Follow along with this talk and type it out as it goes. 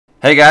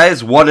Hey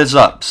guys, what is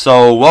up?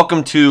 So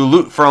welcome to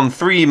Loot from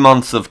 3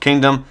 months of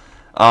Kingdom.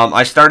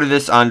 I started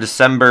this on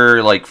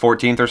December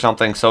 14th or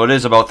something, so it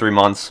is about 3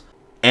 months.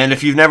 And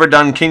if you've never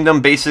done Kingdom,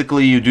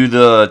 basically you do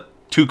the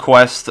 2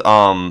 quests,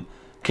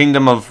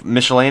 Kingdom of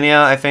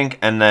Miscellania, I think,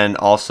 and then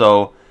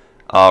also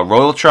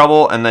Royal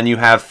Trouble, and then you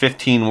have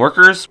 15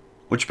 workers,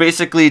 which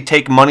basically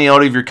take money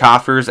out of your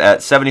coffers at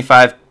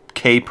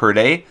 75k per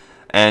day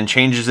and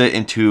changes it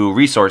into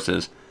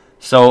resources.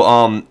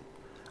 So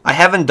I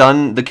haven't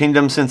done the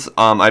Kingdom since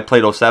I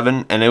played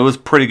 07, and it was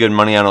pretty good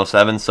money on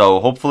 07,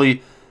 so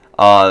hopefully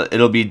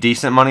it'll be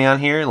decent money on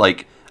here.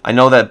 Like, I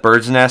know that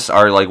birds' nests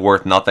are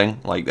worth nothing.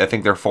 Like, I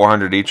think they're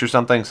 400 each or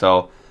something,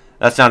 so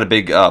that's not a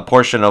big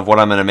portion of what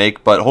I'm going to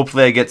make, but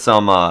hopefully I get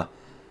some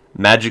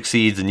magic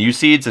seeds and U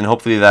seeds, and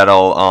hopefully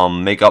that'll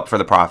make up for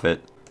the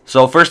profit.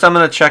 So first I'm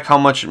going to check how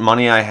much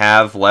money I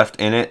have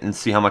left in it and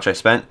see how much I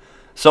spent.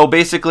 So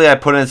basically I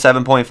put in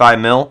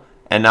 7.5 mil.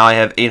 And now I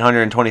have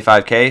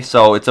 825k,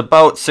 so it's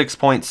about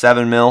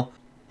 6.7 mil.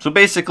 So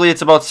basically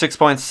it's about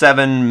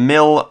 6.7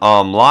 mil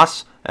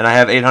loss, and I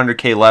have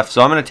 800k left,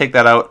 so I'm going to take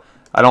that out.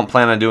 I don't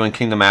plan on doing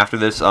Kingdom after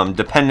this,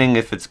 depending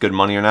if it's good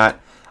money or not.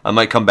 I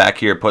might come back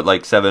here, put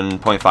like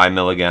 7.5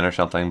 mil again or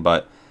something,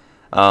 but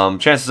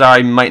chances are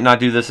I might not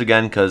do this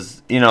again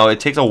because, you know, it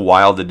takes a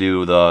while to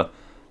do the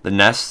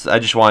nests. I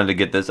just wanted to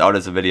get this out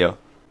as a video.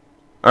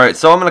 Alright,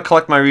 so I'm going to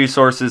collect my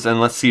resources, and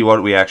let's see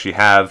what we actually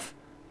have.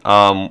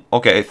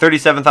 Okay,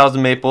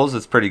 37,000 maples,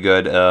 that's pretty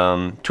good.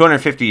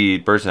 250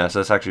 bird's nests,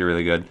 that's actually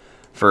really good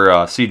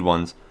for seed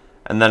ones.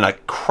 And then a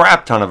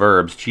crap ton of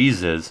herbs,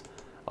 Jesus.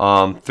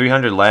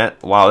 300 land.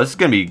 Wow, this is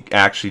gonna be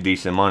actually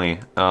decent money.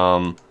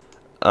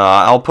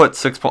 I'll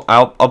put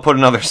I'll put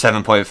another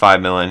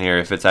 7.5 mil in here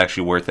if it's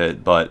actually worth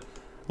it. But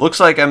looks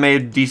like I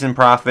made decent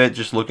profit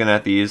just looking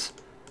at these.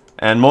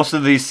 And most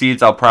of these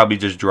seeds I'll probably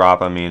just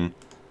drop. I mean,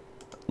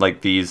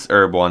 like these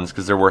herb ones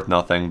because they're worth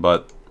nothing,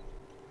 But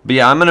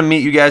yeah, I'm going to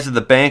meet you guys at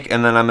the bank,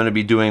 and then I'm going to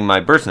be doing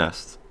my bird's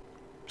nests.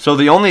 So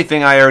the only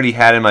thing I already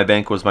had in my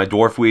bank was my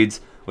dwarf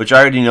weeds, which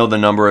I already know the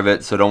number of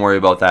it, so don't worry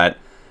about that.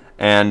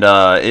 And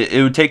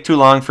it would take too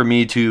long for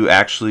me to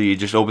actually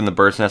just open the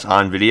bird's nest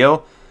on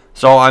video.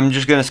 So I'm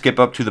just going to skip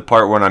up to the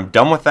part when I'm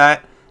done with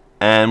that,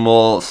 and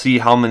we'll see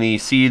how many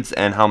seeds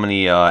and how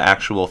many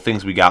actual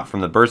things we got from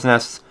the bird's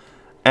nests,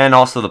 and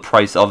also the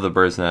price of the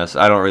bird's nest.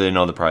 I don't really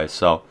know the price,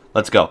 so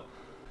let's go.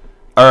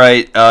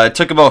 Alright, it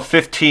took about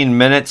 15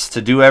 minutes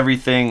to do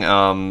everything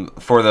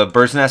for the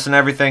bird's nest and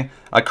everything.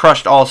 I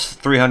crushed all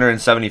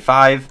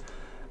 375,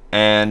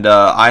 and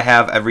I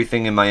have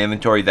everything in my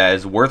inventory that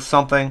is worth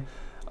something.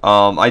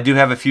 I do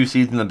have a few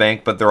seeds in the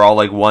bank, but they're all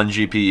like 1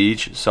 GP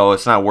each, so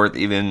it's not worth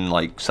even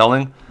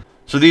selling.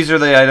 So these are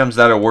the items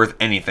that are worth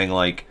anything.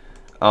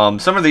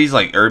 Some of these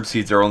herb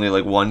seeds are only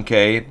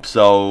 1k,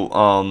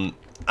 so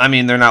I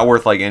mean they're not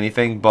worth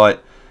anything,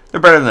 but they're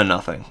better than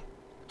nothing.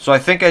 So I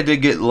think I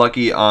did get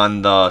lucky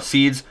on the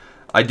seeds.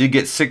 I did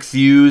get 6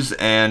 U's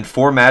and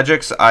 4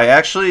 magics. I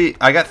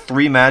got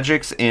 3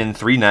 magics in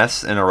 3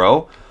 nests in a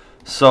row.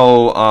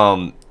 So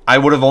I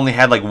would have only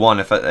had 1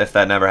 if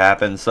that never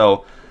happened.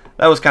 So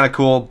that was kind of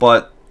cool.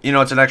 But you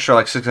know, it's an extra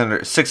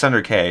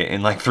 600k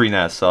in 3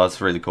 nests. So that's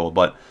really cool.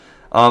 But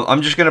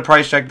I'm just gonna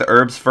price check the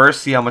herbs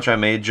first, see how much I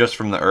made just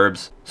from the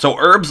herbs. So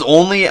herbs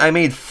only, I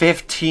made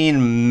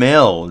 15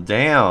 mil.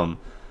 Damn.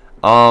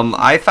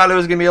 I thought it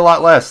was going to be a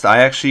lot less. I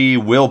actually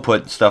will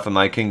put stuff in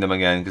my Kingdom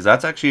again, because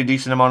that's actually a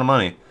decent amount of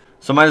money.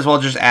 So might as well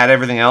just add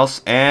everything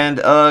else, and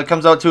it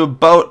comes out to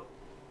about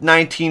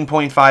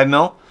 19.5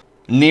 mil,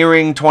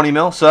 nearing 20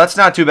 mil, so that's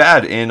not too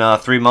bad in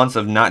 3 months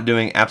of not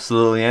doing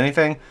absolutely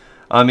anything.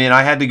 I mean,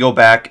 I had to go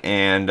back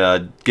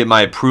and get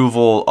my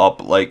approval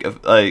up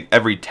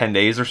every 10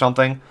 days or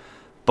something,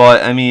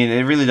 but I mean,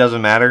 it really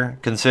doesn't matter,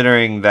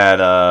 considering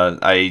that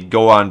I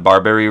go on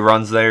Barberry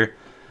runs there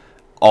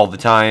all the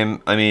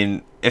time. I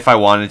mean, if I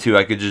wanted to,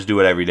 I could just do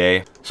it every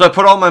day. So I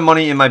put all my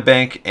money in my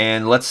bank,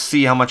 and let's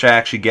see how much I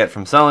actually get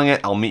from selling it.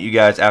 I'll meet you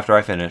guys after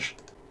I finish.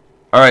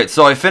 Alright,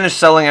 so I finished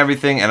selling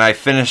everything, and I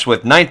finished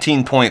with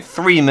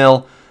 19.3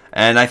 mil,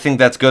 and I think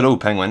that's good. Oh,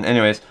 penguin.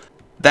 Anyways,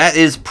 that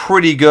is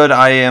pretty good.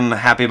 I am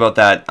happy about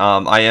that.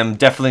 I am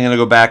definitely going to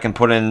go back and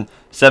put in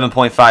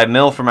 7.5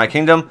 mil for my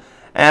Kingdom,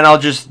 and I'll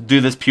just do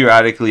this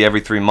periodically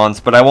every 3 months,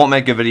 but I won't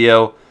make a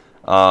video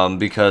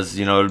because,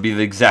 you know, it'll be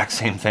the exact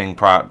same thing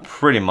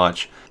pretty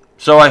much.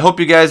 So I hope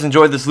you guys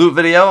enjoyed this loot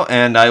video,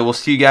 and I will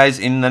see you guys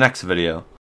in the next video.